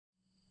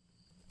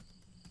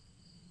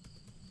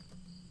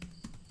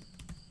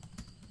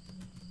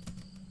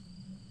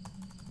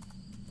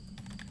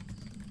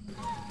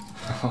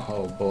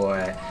Oh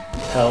boy.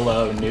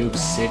 Hello, Noob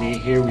City.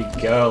 Here we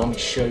go. Let me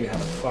show you how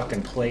to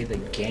fucking play the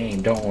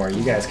game. Don't worry,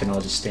 you guys can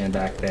all just stand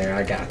back there.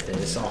 I got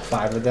this. All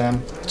 5 of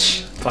them.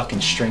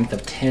 Fucking strength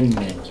of 10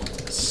 men, you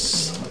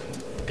son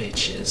of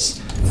bitches.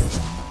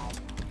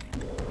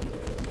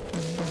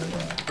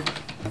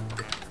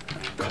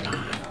 Come on.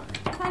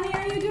 Honey,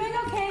 are you doing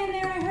okay in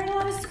there? I heard a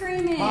lot of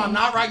screaming. Mom,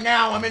 not right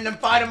now. I'm in the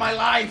fight of my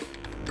life.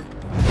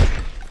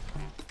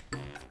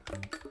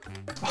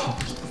 Oh,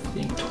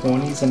 you think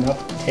 20's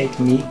enough to take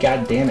me?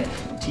 God damn it.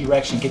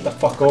 T-RECTION, get the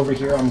fuck over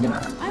here. I'm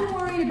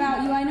worried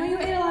about you. I know you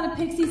ate a lot of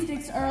pixie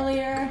sticks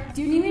earlier.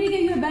 Do you need me to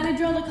give you a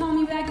Benadryl to calm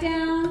you back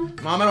down?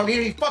 Mom, I don't need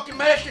any fucking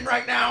medicine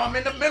right now. I'm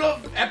in the middle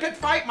of epic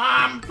fight,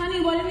 Mom. Honey,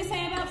 what did we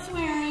say about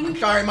swearing? I'm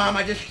sorry, Mom.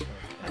 I just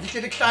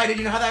get excited.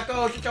 You know how that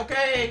goes. It's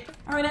okay.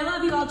 All right, I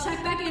love you. I'll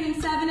check back in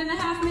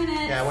 7.5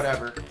 minutes. Yeah,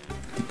 whatever.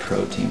 If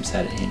pro teams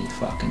had any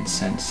fucking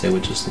sense, they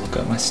would just look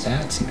up my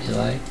stats and be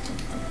like,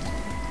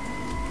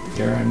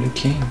 you're our new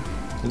king.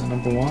 You're the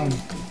number 1.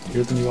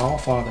 You're the new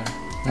Allfather.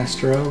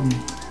 Master Odin.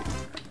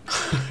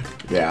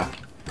 Yeah.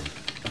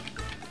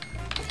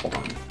 Hold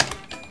on.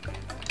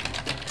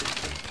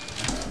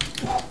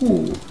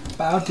 Ooh,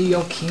 bow to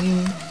your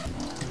king,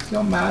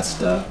 your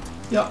master,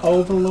 your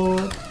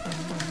overlord,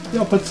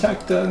 your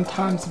protector in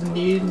times of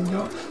need, and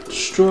your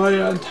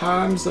destroyer in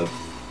times of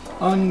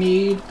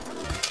unneed.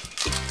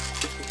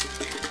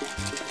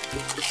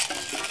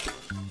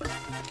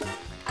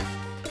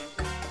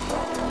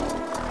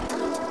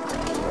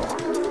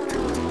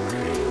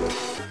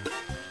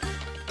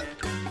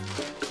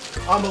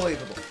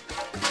 Unbelievable.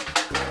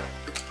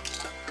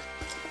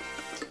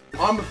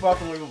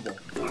 Unfucking-believable.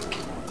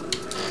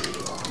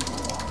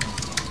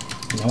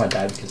 You know I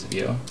died because of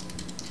you?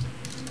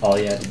 All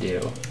you had to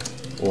do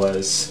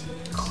was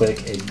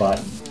click a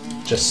button.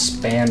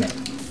 Just spam it.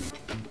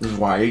 This is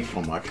why I eat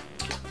so much.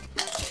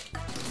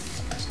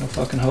 There's no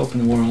fucking hope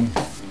in the world.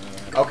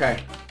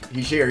 Okay.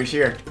 He's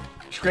here.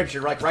 Scripts,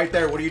 you're like right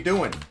there. What are you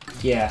doing?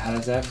 Yeah, how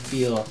does that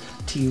feel?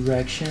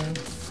 T-RECTION?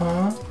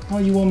 Huh? Oh,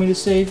 you want me to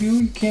save you?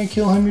 You can't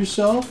kill him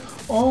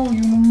yourself? Oh,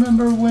 you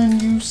remember when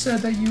you said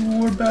that you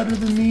were better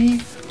than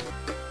me?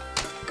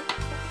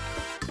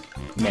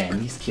 Man,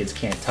 these kids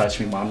can't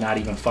touch me while I'm not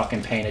even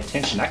fucking paying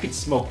attention. I could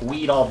smoke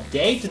weed all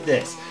day to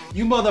this.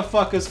 You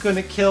motherfuckers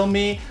couldn't kill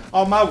me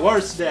on my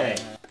worst day.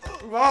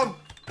 Mom!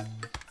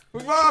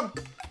 Mom!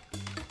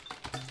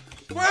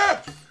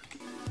 What?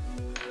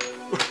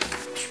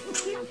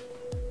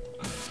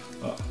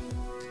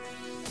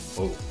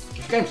 Oh.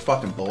 This game's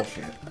fucking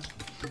bullshit.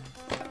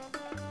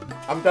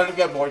 I'm done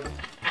again, boys.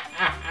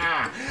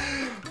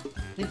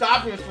 He's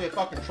obviously a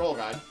fucking troll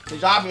guy.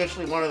 He's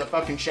obviously one of the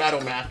fucking shadow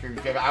masters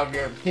out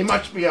here. He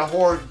must be a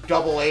horde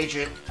double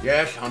agent.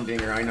 Yes,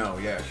 Humdinger, I know.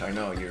 Yes, I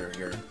know.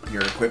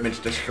 Your equipment's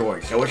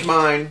destroyed. So is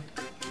mine.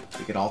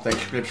 We can all thank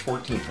Scripts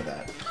 14 for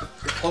that.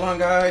 Hold on,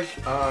 guys.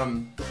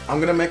 I'm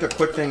gonna make a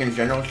quick thing in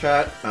general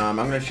chat. I'm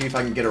gonna see if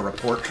I can get a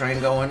report train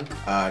going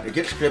to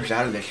get Scripts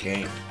out of this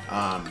game.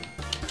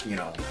 You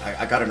know,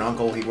 I got an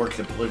uncle. He works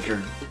at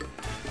Blizzard.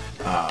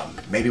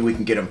 Maybe we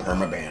can get him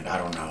permabanned. I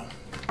don't know.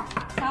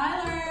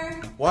 Tyler!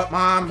 What,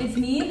 Mom? It's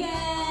me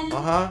again.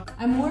 Uh-huh.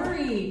 I'm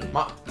worried.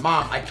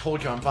 Mom, I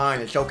told you I'm fine.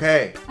 It's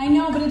okay. I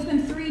know, but it's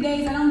been 3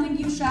 days. I don't think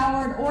you've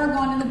showered or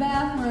gone to the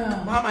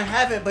bathroom. Mom, I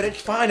haven't, but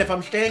it's fine. If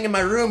I'm staying in my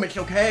room, it's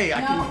okay.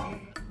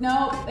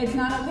 No, it's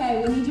not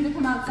okay. We need you to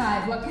come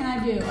outside. What can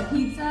I do? A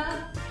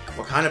pizza?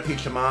 What kind of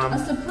pizza, Mom?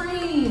 A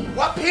Supreme.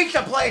 What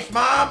pizza place,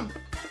 Mom?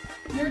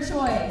 Your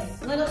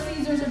choice. Little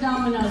Caesars or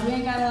Domino's. We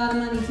ain't got a lot of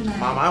money tonight.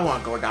 Mom, I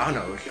want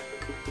Gordano's.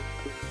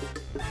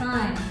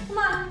 Fine. Come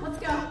on, let's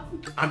go.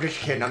 I'm just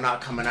kidding. I'm not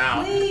coming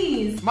out.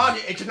 Please. Mom,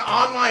 it's an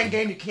online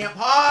game. You can't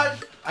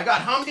pause. I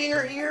got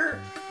Humdinger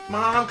here.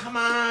 Mom, come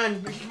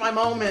on. This is my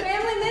moment.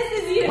 Family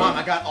misses you. Mom,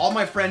 I got all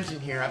my friends in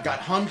here. I've got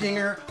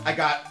Humdinger. I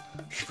got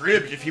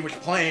Scribs if he was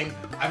playing.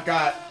 I've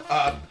got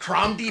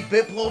Tromdy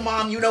Biplo,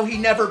 Mom. You know he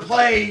never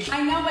plays.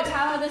 I know, but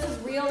Tyler, this is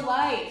real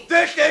life.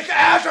 This is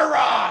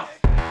Azeroth!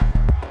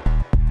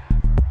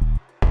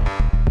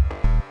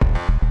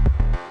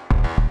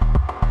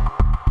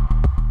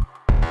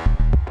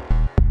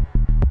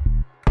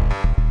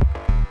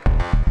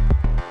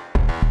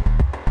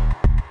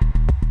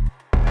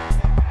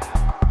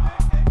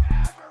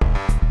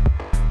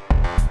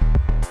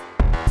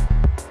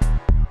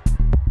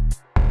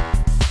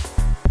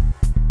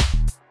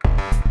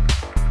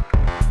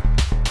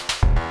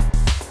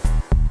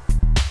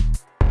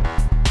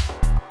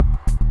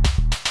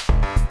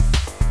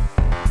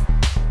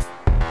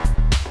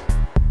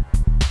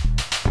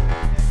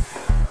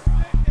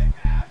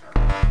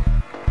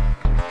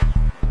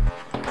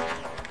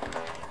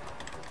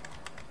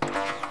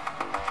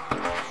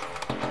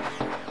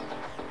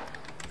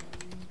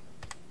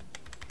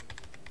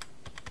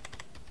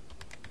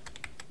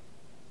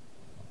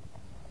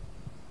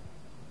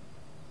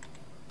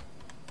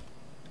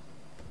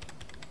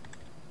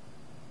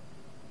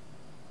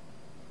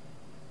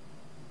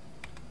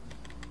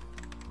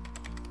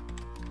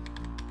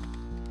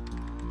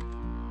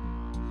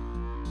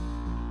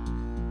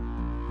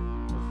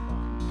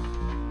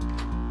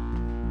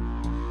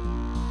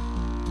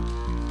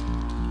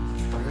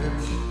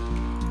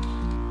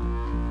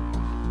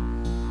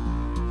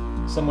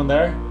 Someone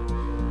there?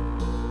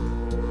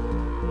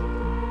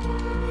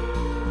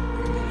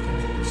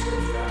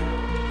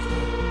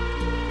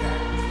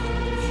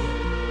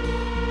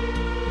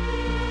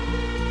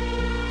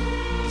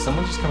 Did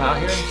someone just come out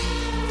here?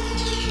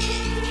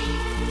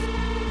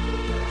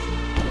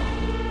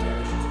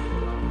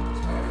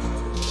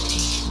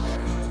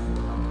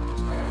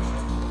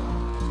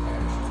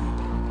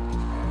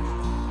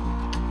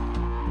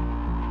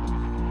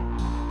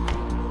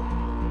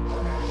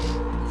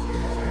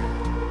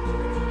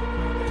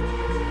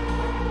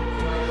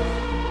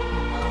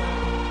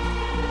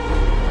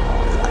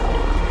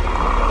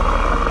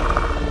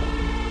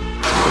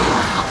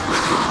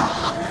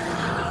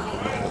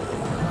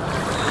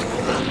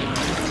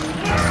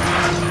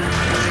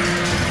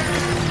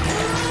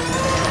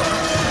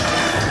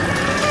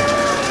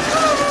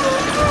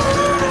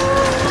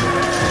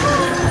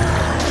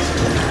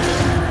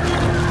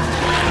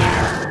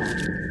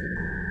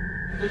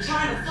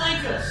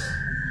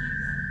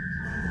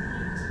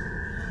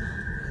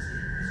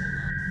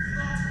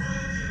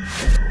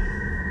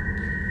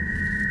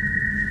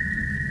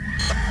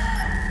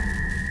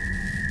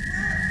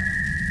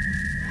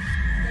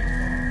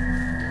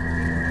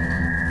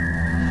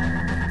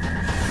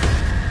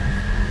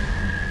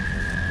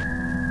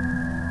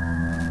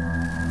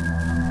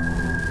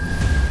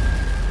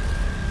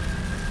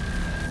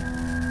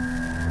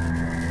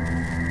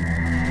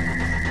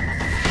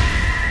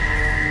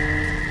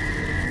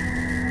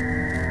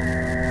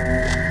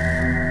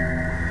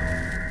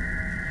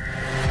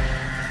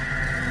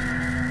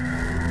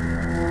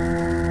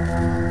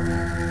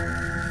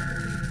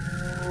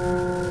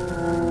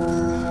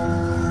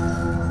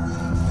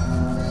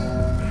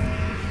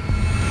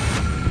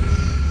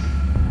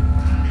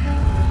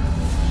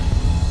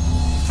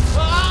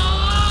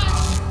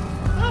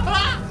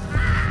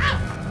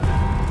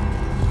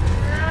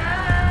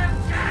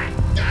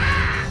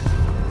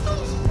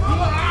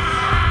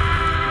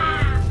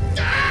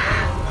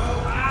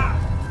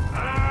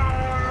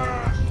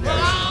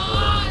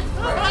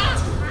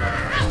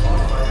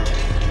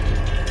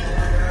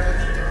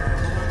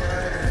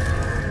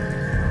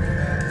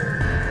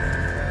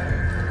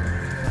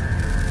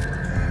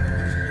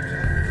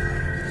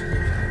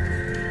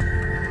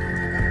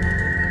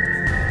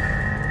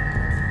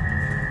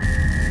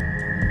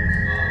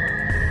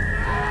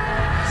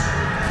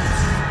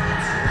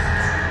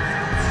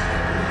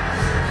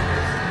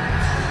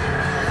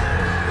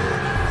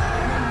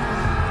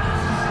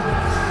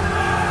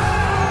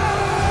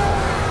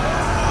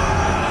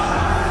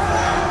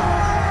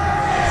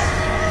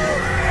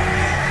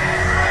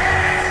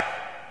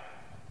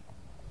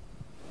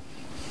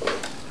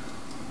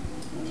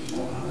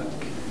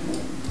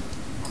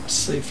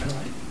 Sleep for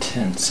like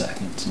 10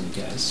 seconds and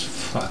you guys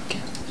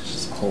fucking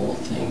just the whole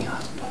thing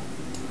up.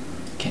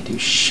 Can't do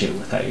shit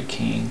without your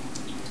king.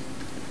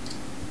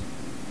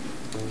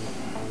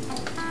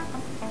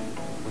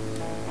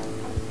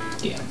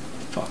 Yeah,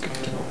 fucking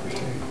get over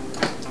here.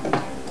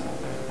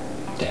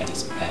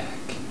 Daddy's back.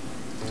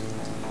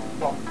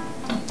 Don't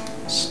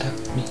stop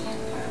me.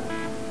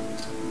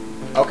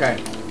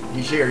 Okay,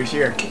 he's here, he's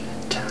here.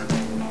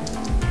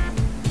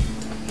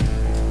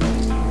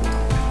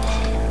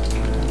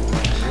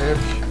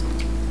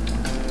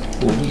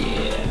 Oh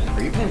yeah.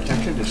 Are you paying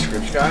attention to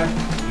Scripps guy?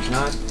 He's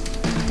not.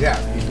 Yeah,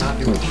 he's not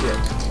doing shit.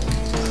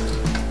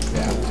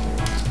 Yeah.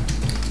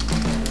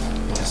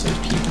 Yes, there's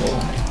people.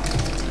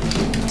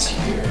 Wiggins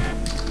here.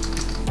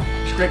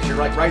 Scripps, you're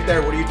like right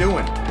there. What are you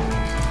doing?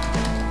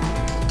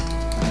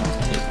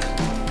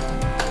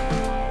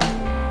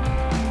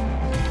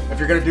 If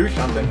you're gonna do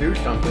something, do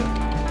something.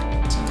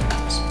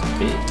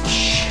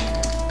 Bitch.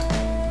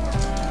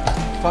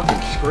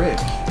 Fucking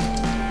Scripps.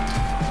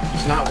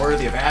 He's not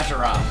worthy of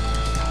Azeroth.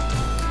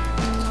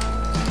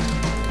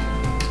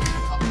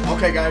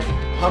 Okay, guys.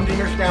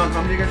 Humdinger's down.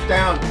 Humdinger's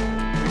down.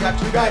 We got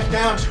 2 guys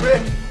down.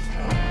 Scripps.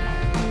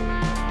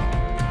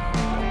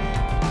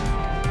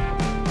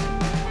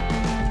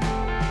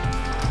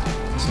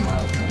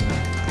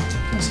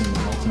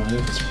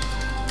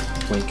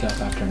 Wake up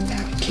after a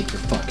nap and kick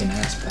your fucking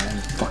ass, but I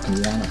don't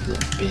fucking want to,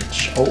 little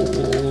bitch. Oh,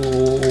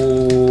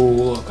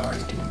 look,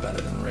 already doing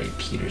better than Ray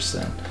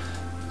Peterson.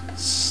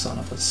 Son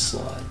of a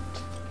slut.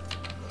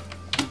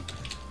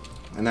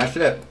 And that's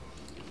it.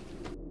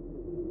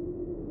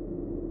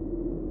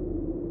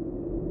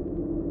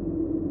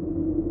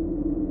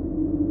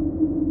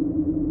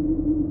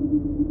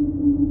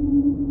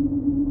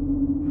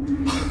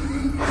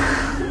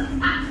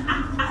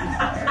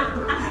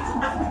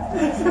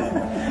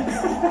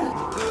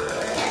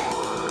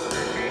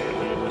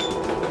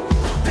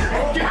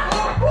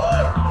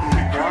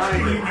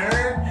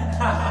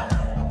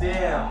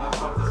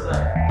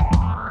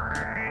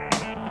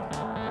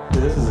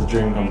 This is a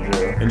dream come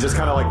true. And just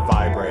kind of like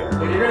vibrate.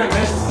 But you're gonna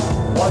miss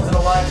once in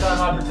a lifetime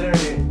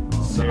opportunity.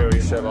 So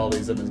we shove all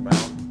these in his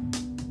mouth.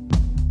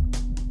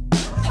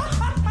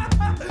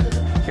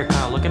 Here,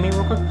 Kyle, look at me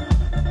real quick.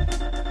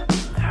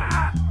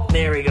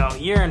 There we go.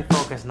 You're in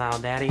focus now,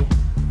 Daddy. I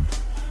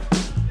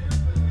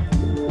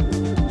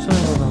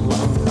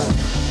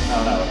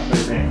don't know. What do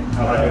you think?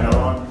 How about another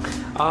one?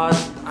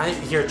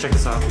 Here, check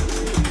this out.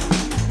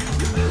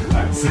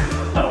 Nice. I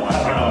don't know. I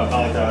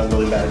thought that was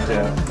really bad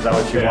too. Is that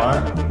what you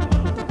want?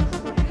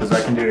 Because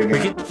I can do it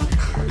again.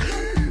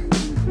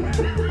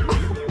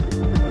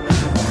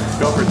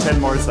 Go for 10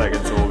 more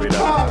seconds and we'll be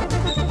done.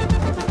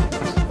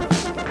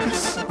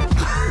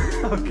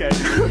 Okay.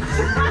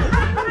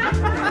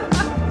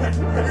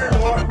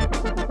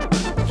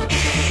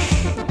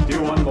 Do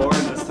one more,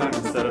 and this time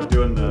instead of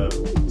doing the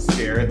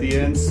scare at the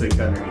end, sink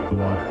underneath the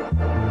water.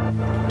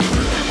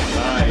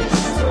 Nice.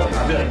 So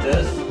I'll be like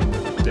this.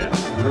 Yeah.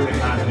 Really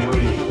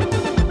continuity.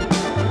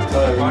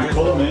 When you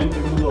pull them in,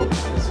 give them a little.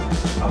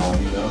 Oh,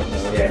 you know.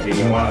 Yeah, dude,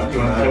 you want to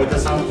play with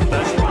this one?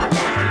 That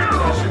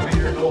should be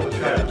your goal to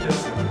try to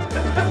kiss him.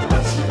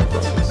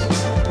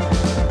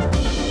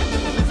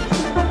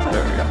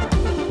 There we go.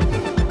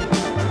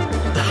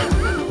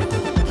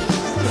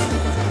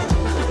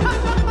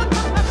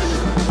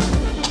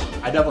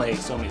 I definitely ate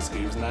so many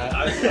scoops in that.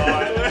 I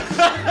saw it.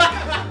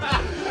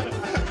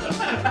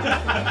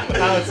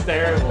 That was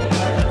terrible.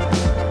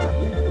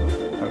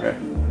 Okay.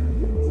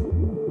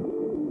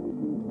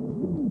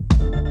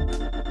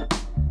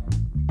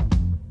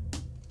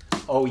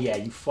 Oh yeah,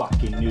 you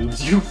fucking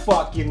noobs. You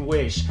fucking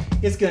wish.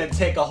 It's gonna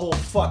take a whole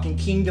fucking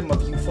kingdom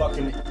of you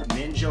fucking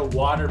ninja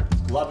water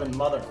loving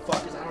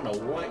motherfuckers. I don't know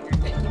what you're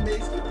thinking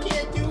this. You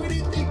can't do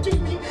anything to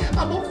me.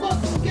 I'm a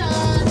fucking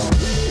god.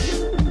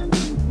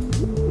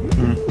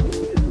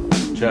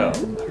 Joe, I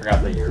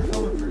forgot that you're a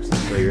filming person.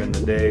 So you're in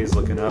the days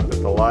looking up at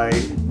the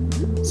light,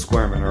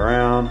 squirming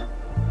around.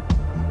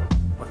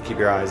 Keep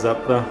your eyes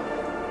up though,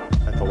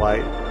 at the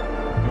light.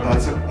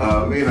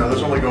 You know,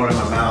 there's only going in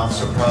my mouth,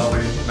 so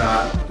probably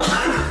not.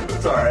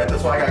 It's alright,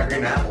 that's why I got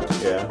green apple.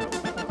 Yeah.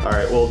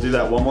 Alright, we'll do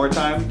that one more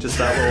time. Just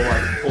that little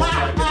like pull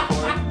back and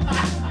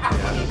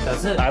forth.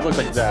 That's it. I looked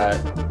like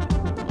that.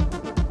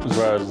 Was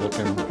where I was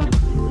looking.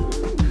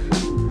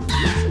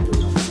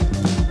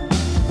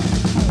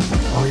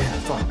 Oh yeah,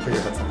 fuck, put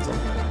your headphones on.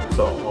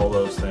 So all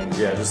those things.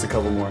 Yeah, just a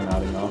couple more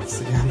nodding offs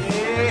again.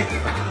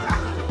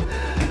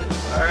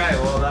 Alright,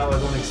 well that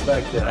was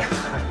unexpected.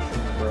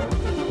 Bro.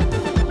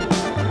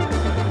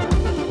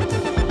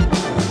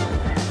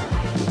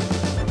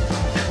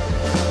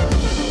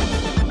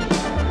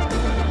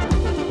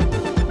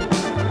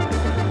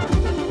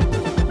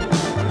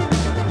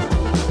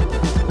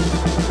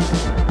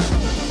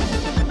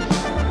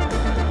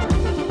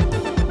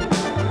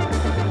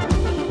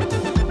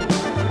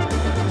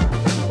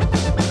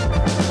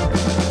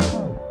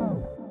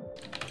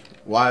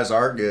 Why is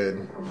art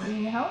good? You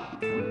need help?